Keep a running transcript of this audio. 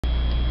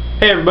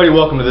Hey everybody,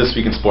 welcome to This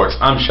Week in Sports.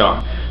 I'm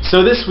Sean.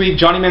 So this week,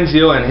 Johnny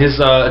Manziel and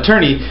his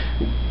attorney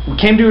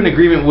came to an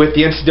agreement with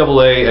the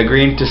NCAA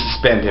agreeing to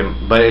suspend him,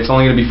 but it's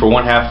only going to be for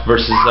one half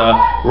versus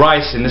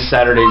Rice in this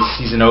Saturday's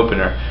season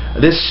opener.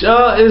 This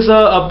is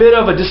a bit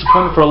of a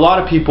disappointment for a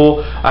lot of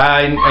people.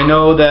 I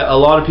know that a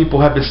lot of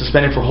people have been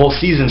suspended for whole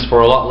seasons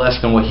for a lot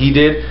less than what he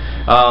did,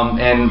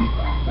 and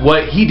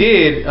what he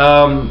did,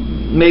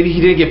 maybe he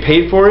didn't get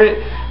paid for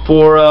it,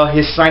 for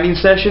his signing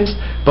sessions,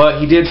 but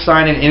he did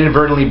sign and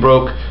inadvertently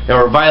broke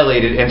or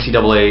violated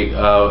NCAA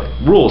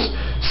rules.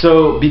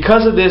 So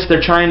because of this, they're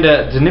trying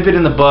to nip it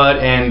in the bud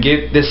and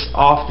get this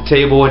off the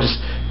table and just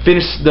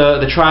finish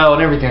the trial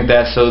and everything like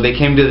that. So they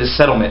came to this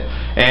settlement,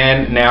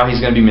 and now he's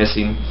going to be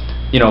missing,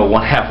 you know,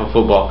 one half of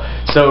football.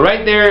 So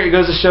right there, it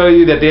goes to show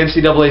you that the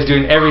NCAA is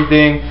doing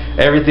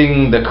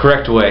everything the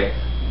correct way.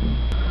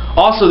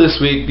 Also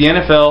this week, the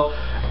NFL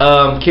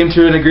came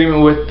to an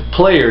agreement with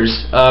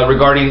players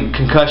regarding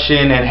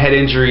concussion and head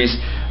injuries,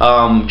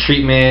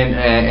 treatment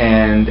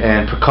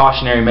and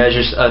precautionary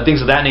measures,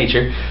 things of that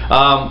nature.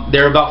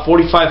 There are about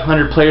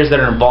 4,500 players that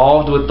are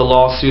involved with the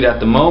lawsuit at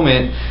the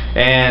moment,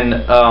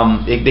 and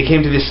they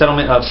came to the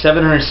settlement of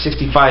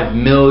 $765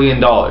 million.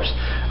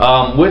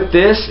 With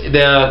this, it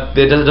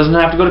doesn't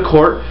have to go to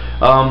court.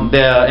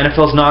 The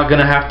NFL is not going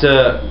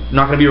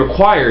to be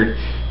required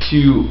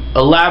to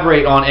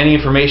elaborate on any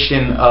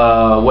information,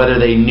 whether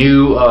they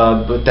knew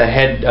with the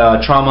head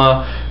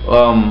trauma,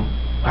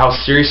 how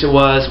serious it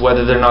was,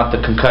 whether they're not the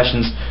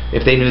concussions,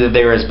 if they knew that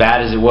they were as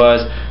bad as it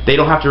was. They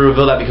don't have to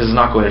reveal that because it's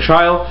not going to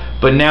trial.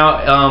 But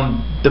now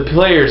the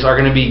players are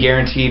going to be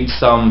guaranteed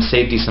some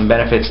safety, some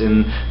benefits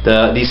in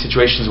these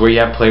situations where you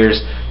have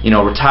players, you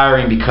know,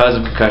 retiring because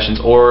of concussions,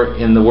 or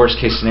in the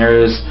worst case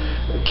scenarios,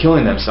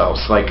 killing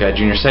themselves, like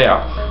Junior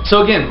Seau.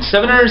 So again,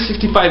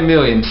 $765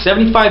 million.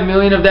 $75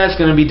 million of that is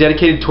going to be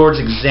dedicated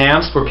towards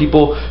exams for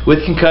people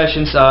with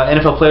concussions,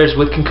 NFL players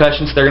with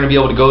concussions. They're going to be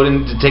able to go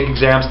in to take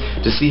exams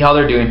to see how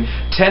they're doing.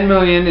 $10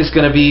 million is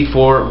going to be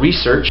for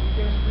research.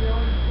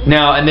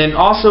 Now, and then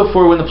also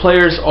for when the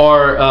players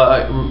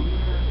are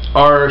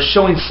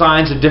showing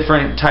signs of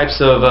different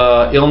types of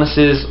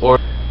illnesses or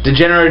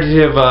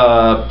degenerative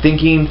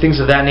thinking,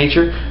 things of that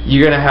nature,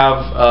 you're going to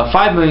have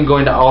 $5 million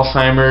going to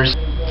Alzheimer's,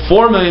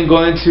 $4 million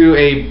going to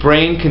a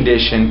brain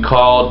condition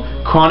called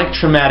chronic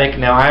traumatic,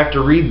 now I have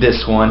to read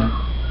this one,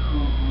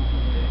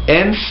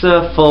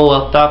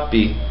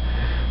 encephalopathy.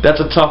 That's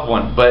a tough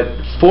one, but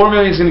 $4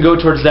 million is going to go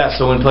towards that,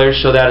 so when players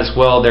show that as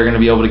well, they're going to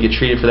be able to get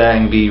treated for that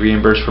and be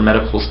reimbursed for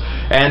medicals.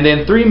 And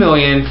then $3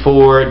 million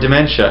for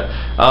dementia.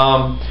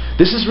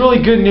 This is really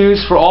good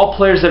news for all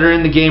players that are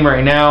in the game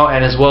right now,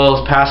 and as well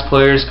as past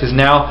players, because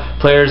now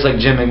players like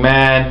Jim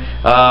McMahon,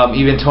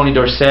 even Tony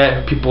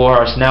Dorsett, people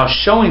are now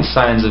showing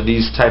signs of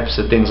these types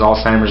of things,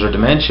 Alzheimer's or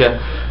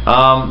dementia.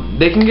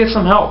 They can get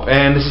some help,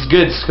 and this is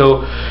good.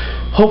 So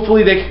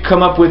hopefully they can come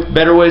up with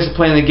better ways of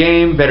playing the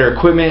game, better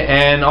equipment,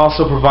 and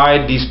also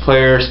provide these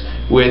players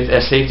with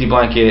a safety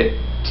blanket,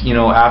 you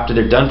know, after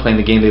they're done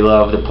playing the game they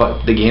love,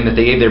 the game that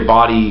they gave their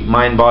body,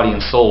 mind, body,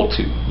 and soul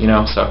to, you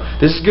know. So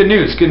this is good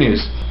news, good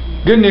news.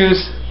 Good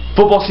news,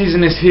 football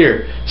season is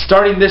here.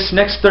 Starting this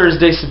next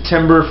Thursday,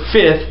 September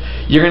 5th,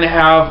 you're going to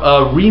have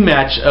a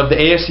rematch of the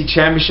AFC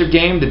Championship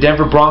game, the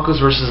Denver Broncos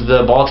versus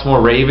the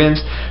Baltimore Ravens.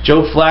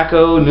 Joe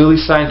Flacco,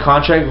 newly signed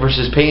contract,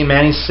 versus Peyton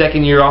Manning's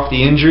second year off the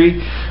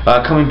injury,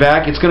 coming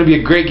back. It's going to be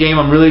a great game.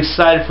 I'm really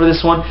excited for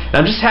this one. And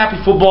I'm just happy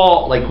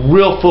football, like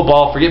real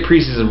football, forget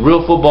preseason,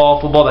 real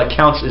football, football that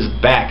counts, is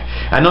back.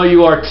 I know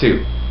you are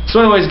too. So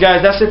anyways,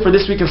 guys, that's it for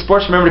This Week in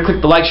Sports. Remember to click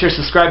the like, share,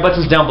 subscribe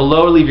buttons down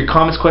below. Leave your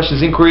comments,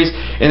 questions, inquiries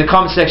in the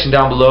comment section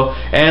down below.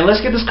 And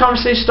let's get this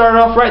conversation started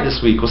off right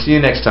this week. We'll see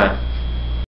you next time.